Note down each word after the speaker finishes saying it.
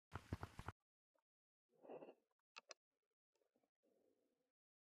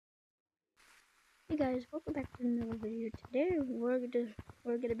Hey guys, welcome back to another video. Today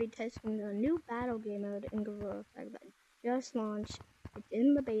we're gonna be testing the new battle game mode in Gorilla Tag that just launched. It's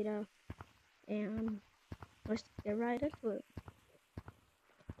in the beta, and let's get right into it.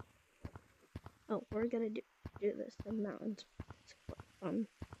 Oh, we're gonna do this in mountains. It's fun.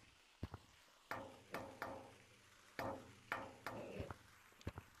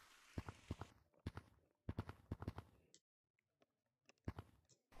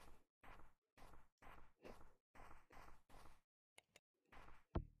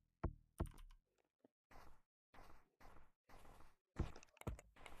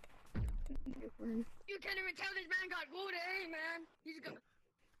 You can't even tell this man got good aim, man. He's got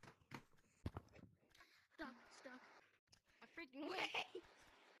stuck. I freaking way.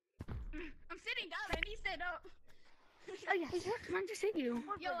 I'm sitting down and he said up. Oh yeah, hey, man, just hit you.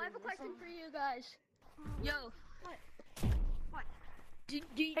 Yo, I have a question for you guys. Yo. What?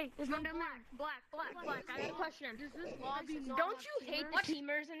 Hey, there's no black. I have a question. Does this lobby not Don't have you hate the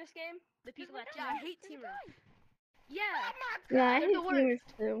teamers in this game? The people that team. I hate teamers. Yeah. Yeah, I They're hate the worst. teamers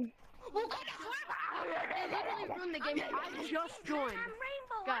too. They literally ruined the game. I just joined.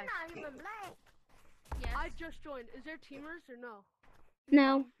 Guys, Yes. I just joined. Is there teamers or no?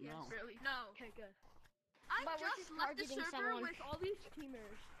 No. Yes. Really? No. Okay, good. I But we're just just left the targeting server someone. with all these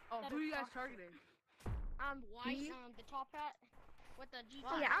teamers. Oh, That who are are you guys toxic. targeting? White, Me? the top hat with the G.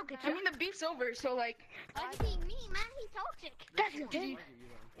 Oh yeah, I'll get you. I mean the beef's over, so like. Me, man, he toxic. That's gay.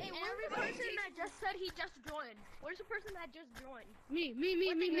 Hey, And every person that just said he just joined. Where's the person that just joined? Me.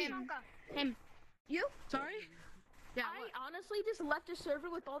 Him. You? Sorry? Yeah, I what? honestly just left the server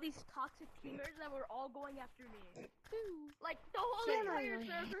with all these toxic teamers that were all going after me. Like the whole entire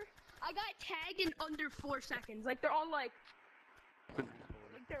server. I got tagged in under 4 seconds. Like they're all like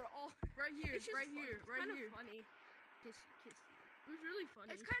they're all Right here, It's just right fun. here, It's right kinda here. funny. Kiss. It was really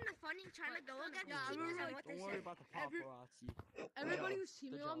funny. It's kind of funny trying to go against Yeah, I teamers remember, and like, what they Don't worry say. about the Every- paparazzi. Everybody was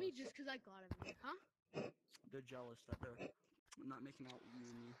teaming on me jealous. just because I got everything. Huh? They're jealous that they're not making out with you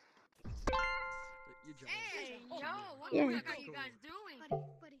and me. You're jealous. Hey, yo, what Yeah. the heck are you guys doing?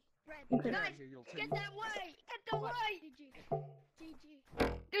 Buddy, Red. Get Guys, out here, you'll Get take that way! Get the way! GG.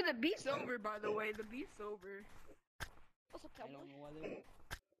 Dude, the beef's over, by the way. The beef's over. What's up, I cowboy? don't know why they.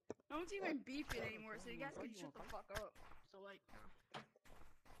 No one's even beefing anymore, so you guys can shut the fuck up. So, like, I'm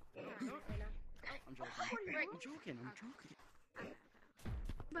joking. Right. I'm joking. I'm joking.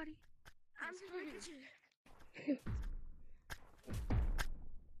 buddy. I'm just looking at you.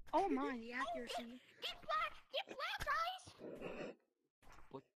 Oh my, the accuracy. Get black, guys.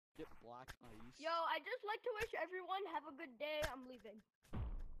 Get black ice. Yo, I just like to wish everyone have a good day. I'm leaving.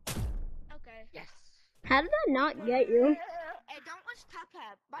 Okay. Yes. How did I not get you? Hey, don't wish Top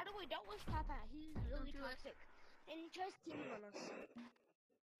Hat. By the way, don't wish Top Hat. He's really do it. toxic. And he tries teaming on us.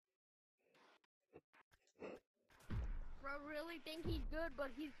 Bro really think he's good,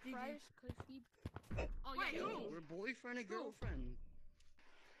 but he's trash because he... Oh, Wait, yeah, who? We're boyfriend and girlfriend.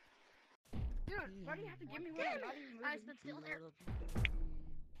 Dude, why do you have to give me one? I'm not even Guys, moving. but still there.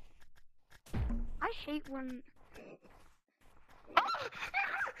 I hate when... Oh!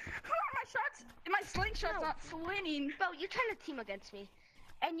 My shots... My slingshot's not slinging. Bro, you're trying to team against me.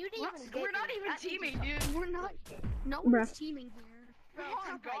 And you didn't even get We're not me. even That means teaming, you suck. dude. We're not... No Bruh. one's teaming here. Bro, Oh my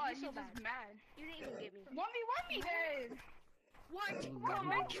Top Hat, god, you're so he's just bad. mad. You didn't even get me. 1v1 me then! What?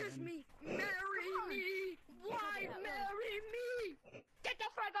 Come on, kiss me! Marry me! Why marry me? Get the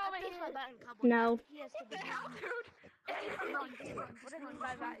fuck I over press my here! button, cowboy. No. He has to What be the hell, dude? What do you mean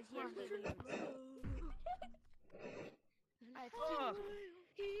by that? He has to be. I have to.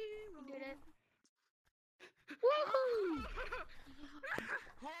 He did it. Woohoo!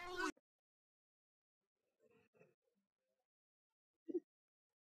 Holy.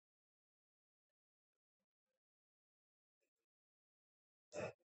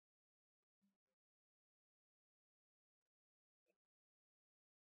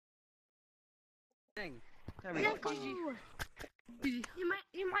 Thing. There we go.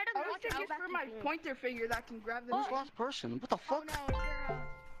 You might have I knocked wish I out could back for my to me. pointer finger that can grab the... Who's the last person? What the Oh fuck? no,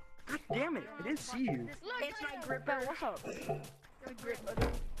 God damn it! I didn't see you. It's my gripper. What's up? My grip, buddy.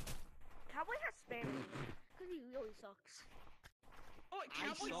 Cowboy has spam because he really sucks. Oh,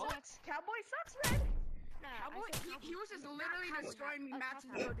 Cowboy suck? sucks. Cowboy sucks, Red. Nah, Cowboy, I said he was just Not literally Cowboy, destroying me not matches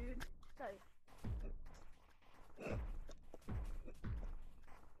Cowboy. ago, dude. Sorry.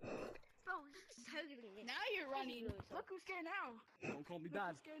 Bro, he's just targeting it. Now you're running. really sucks. Look who's scared now. Don't call me Look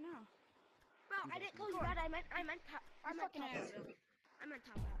bad. who's scared now. Bro, I didn't call you bad. I meant top. I meant fucking top. ass. I meant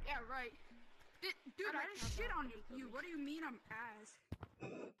top hat. Yeah, right. Dude, I'm I not just talking shit about on you. What do you mean I'm ass?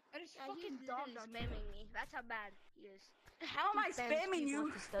 I just Yeah, fucking he's dogged literally on you. spamming me. That's how bad he is. How am I He spams spamming people you?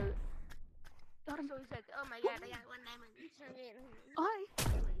 at the start. So he's like, oh my god, I got 1 diamond. Hi.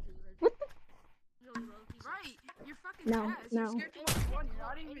 What the? Right, you're fucking No, ass. no. You're scared to 1v1. You're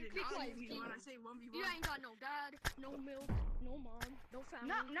not even Be quiet, acknowledging me when I Steve. say 1v1. You ain't got no dad, no milk, no mom, no family.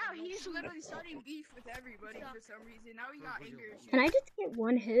 Now no he's food. literally starting beef with everybody for some reason. Now he got anger issues. Can I just get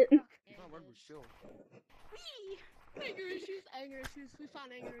one hit? Wee! Anger issues, anger issues. We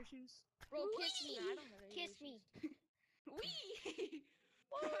found anger issues. Bro, kiss me. Kiss me. Wee!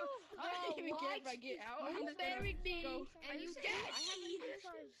 Woo! I don't even care if I get out. I'm You just gonna buried me, go. and you Daddy!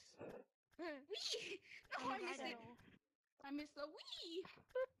 died. Wee! No, I missed it. I missed the wee!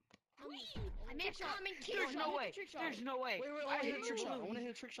 Wee! I made a common kiss. There's no way. There's no way. Wait, I want to hit a wait, trick wait, shot. I wait. want to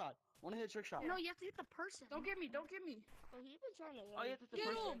hit a trick shot. I want to hit a trick shot. No, you have to hit the person. Don't get me, don't get me. Well, he's been trying to Oh, you have to hit the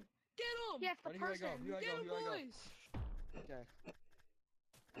Get person. him! Get him! Yes, the Ready, here I go. person. Here I Get go. him, Here I go. boys! Okay.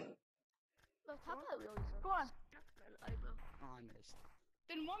 Well, how about we always Go on. Oh, I missed.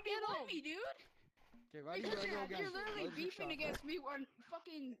 Then 1v1 him. me, dude. Okay, ready? Because Here I go again. you're literally Another trick beefing shot. against me when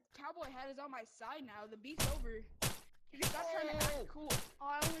fucking Cowboy Hat is on my side now. The beef's over. You can stop trying to act cool.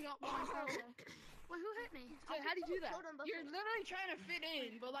 Oh, I only got one. Wait, who hit me? Wait, how do you do that? You're literally trying to fit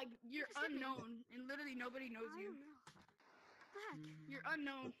in, but like you're unknown and literally nobody knows you. You're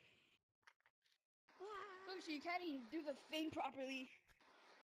unknown. Look, so you can't even do the thing properly.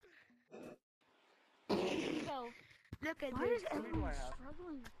 So, look at Why this. is everyone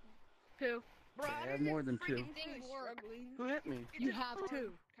struggling? Who? Bro, Okay, I have don't more even than two. freaking think we're struggling. Who hit me? It's You just have fun,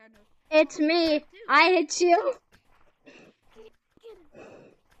 two. Kind of. It's me. I hit you.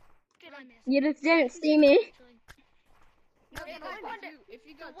 Did I miss? You just didn't see me. No, Okay, it's the like one- if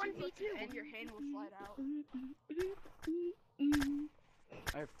you go the too 1v2. close to the end, your hand will slide out.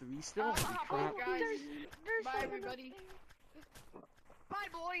 I have 3 still. Oh, Holy crap, crap. guys. Bye, everybody. Bye,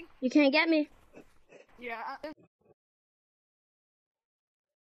 boy. You can't get me. Yeah.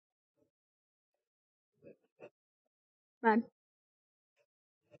 Run.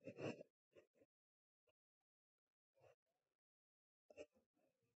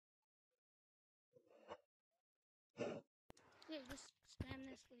 Yeah, just spam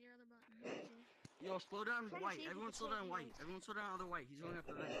this with your other button. Yo, slow down Trying to white. see if Everyone it's slow down like white. Everyone slow down other white. He's going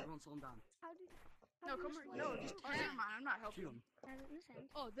after right. Everyone slow him down. No, come here. No, just never mind. I'm not helping. Shoot him.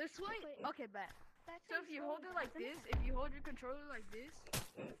 Oh, this way? Okay, bet. So if you hold it like this, if you hold your controller like this,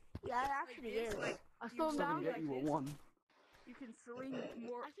 Yeah, it like actually this, is. like I you slow him Still down. gonna get like you at this, 1. you can swing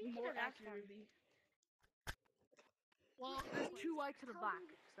more I think more it's the left accurately. Well, there's 2 white to the back,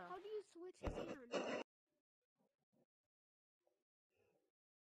 so. How do you switch his hand?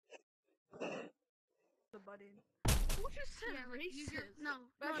 The button. Who just said racist? No,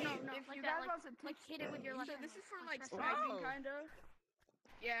 But no, if like you that, guys want some like tips, hit it with your left so hand. this is for like press sniping, Oh. kinda.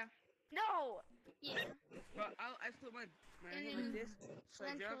 Yeah. No. Yeah. But I split my And hand then like this. So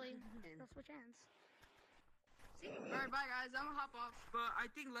I jump. eventually, and- they'll switch hands. Alright, bye guys. I'm gonna hop off. But I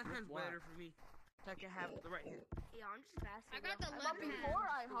think left hand's Why? better for me. So I can have the right hand. Yeah, I'm just faster. I got the But left hand. before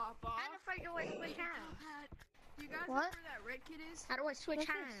I hop How off, to fight your way to switch hands? do you guys know What? where that red kid is? How do I switch What's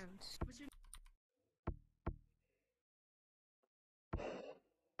this? hands? What's your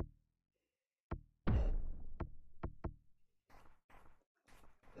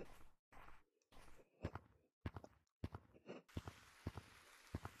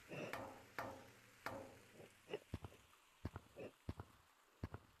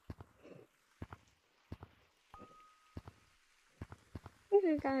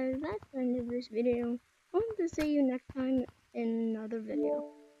Okay guys, that's the end of this video. Hope to see you next time in another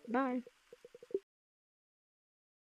video. Bye.